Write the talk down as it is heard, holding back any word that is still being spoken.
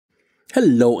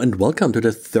Hello and welcome to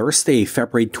the Thursday,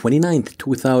 February 29th,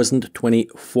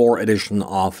 2024 edition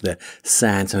of the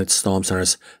SANS and Storm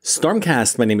Center's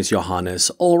Stormcast. My name is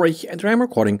Johannes Ulrich and I'm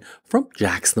recording from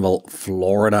Jacksonville,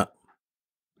 Florida.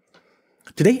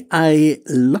 Today I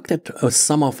looked at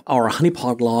some of our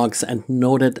honeypot logs and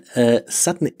noted a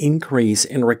sudden increase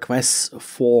in requests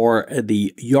for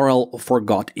the URL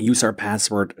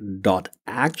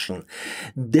forgotuserpassword.action.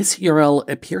 This URL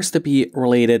appears to be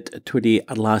related to the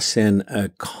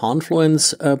Atlassian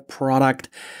Confluence product.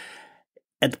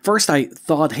 At first I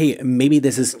thought, hey, maybe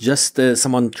this is just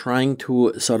someone trying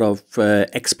to sort of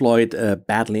exploit a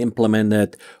badly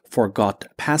implemented forgot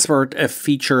password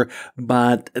feature,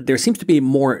 but there seems to be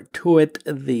more to it.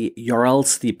 The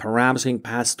URLs, the parameters being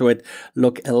passed to it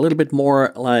look a little bit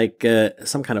more like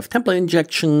some kind of template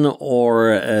injection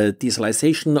or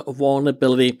deserialization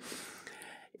vulnerability.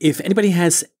 If anybody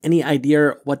has any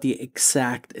idea what the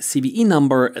exact CVE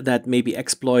number that may be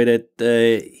exploited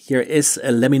here is,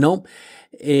 let me know.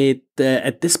 It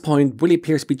at this point really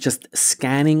appears to be just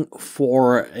scanning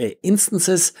for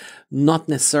instances, not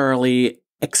necessarily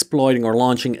exploiting or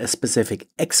launching a specific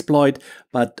exploit,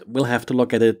 but we'll have to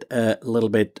look at it a little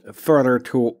bit further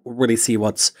to really see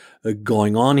what's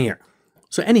going on here.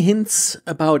 So any hints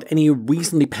about any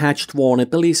recently patched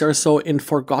vulnerabilities or so in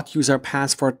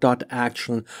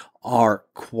forgotuserpassword.action are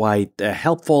quite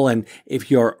helpful. And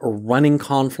if you're running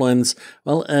Confluence,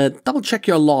 well, double check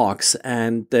your logs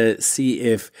and see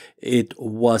if it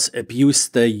was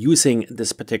abused using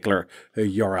this particular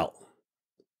URL.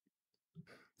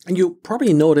 And you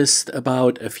probably noticed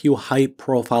about a few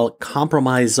high-profile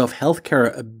compromises of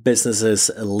healthcare businesses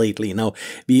lately. Now,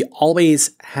 we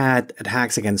always had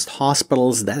attacks against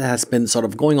hospitals. That has been sort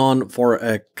of going on for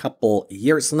a couple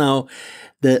years now.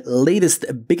 The latest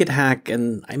big attack,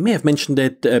 and I may have mentioned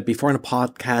it before in a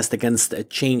podcast, against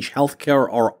Change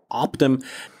Healthcare or Optum,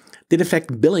 did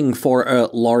affect billing for a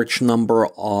large number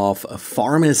of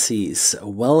pharmacies.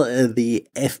 Well, the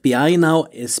FBI now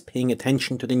is paying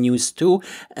attention to the news too,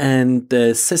 and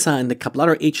CISA and a couple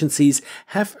other agencies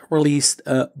have released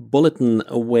a bulletin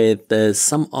with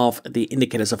some of the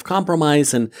indicators of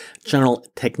compromise and general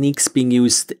techniques being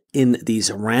used in these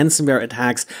ransomware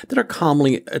attacks that are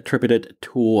commonly attributed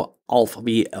to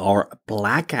ALPHV or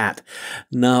Blackcat.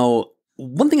 Now,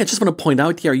 one thing I just want to point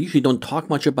out here, I usually don't talk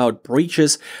much about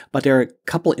breaches, but there are a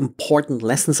couple important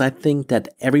lessons I think that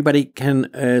everybody can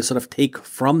sort of take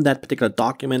from that particular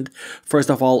document. First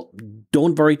of all,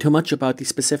 don't worry too much about the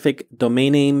specific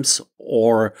domain names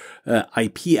or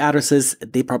IP addresses.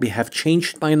 They probably have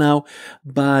changed by now,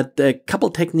 but a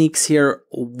couple techniques here.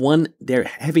 One, they're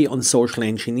heavy on social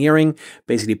engineering,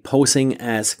 basically posing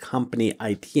as company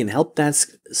IT and help desk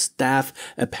staff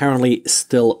apparently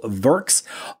still works.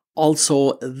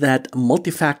 Also, that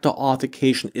multi-factor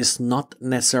authentication is not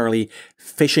necessarily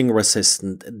phishing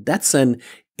resistant. That's an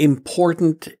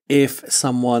important, if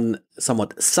somewhat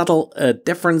subtle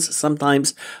difference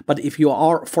sometimes. But if you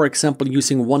are, for example,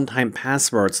 using one-time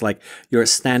passwords like your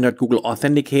standard Google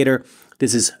Authenticator,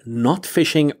 this is not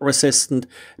phishing resistant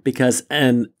because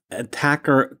an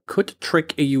attacker could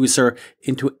trick a user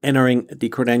into entering the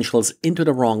credentials into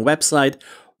the wrong website.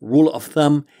 Rule of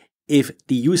thumb: if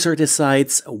the user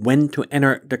decides when to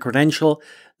enter the credential,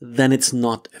 then it's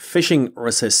not phishing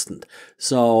resistant.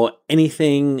 So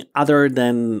anything other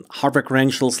than hardware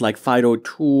credentials like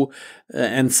FIDO2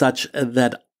 and such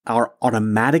that are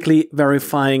automatically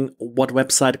verifying what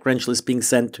website credential is being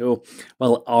sent to,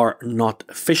 well, are not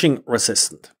phishing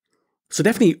resistant. So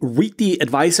definitely read the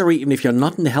advisory, even if you're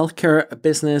not in the healthcare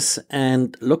business,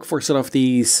 and look for sort of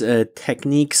these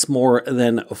techniques more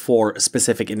than for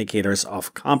specific indicators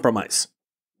of compromise.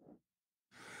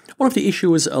 One of the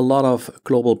issues a lot of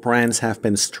global brands have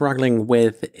been struggling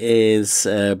with is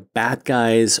bad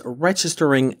guys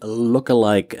registering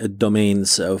lookalike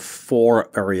domains for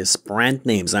various brand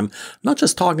names. I'm not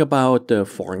just talking about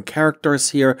foreign characters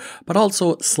here, but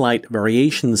also slight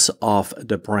variations of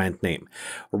the brand name.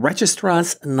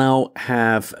 Registrars now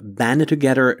have banded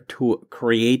together to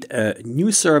create a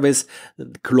new service,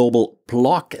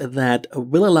 GlobalBlock, that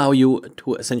will allow you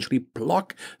to essentially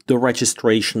block the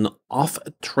registration of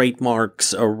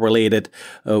trademarks related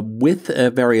with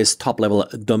various top-level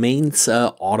domains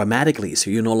automatically. So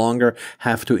you no longer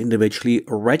have to individually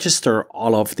register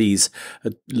all of these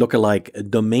lookalike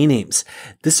domain names.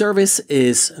 The service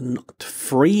is not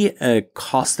free,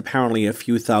 costs apparently a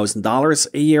few $1,000s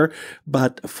a year,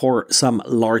 but for some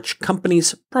large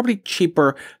companies, probably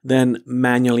cheaper than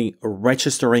manually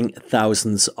registering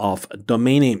thousands of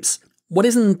domain names. What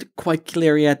isn't quite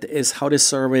clear yet is how this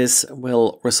service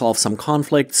will resolve some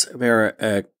conflicts where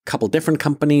a couple different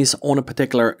companies own a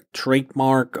particular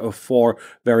trademark for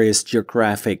various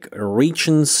geographic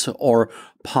regions, or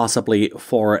possibly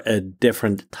for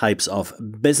different types of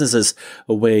businesses,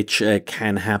 which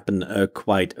can happen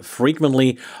quite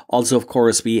frequently. Also, of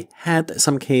course, we had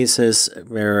some cases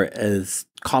where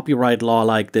copyright law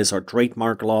like this, or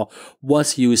trademark law,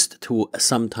 was used to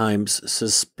sometimes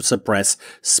suppress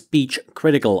speech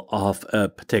critical of a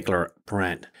particular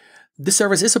brand. This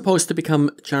service is supposed to become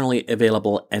generally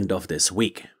available end of this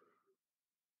week.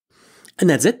 And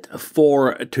that's it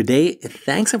for today.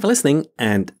 Thanks for listening,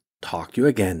 and talk to you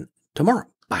again tomorrow.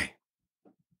 Bye.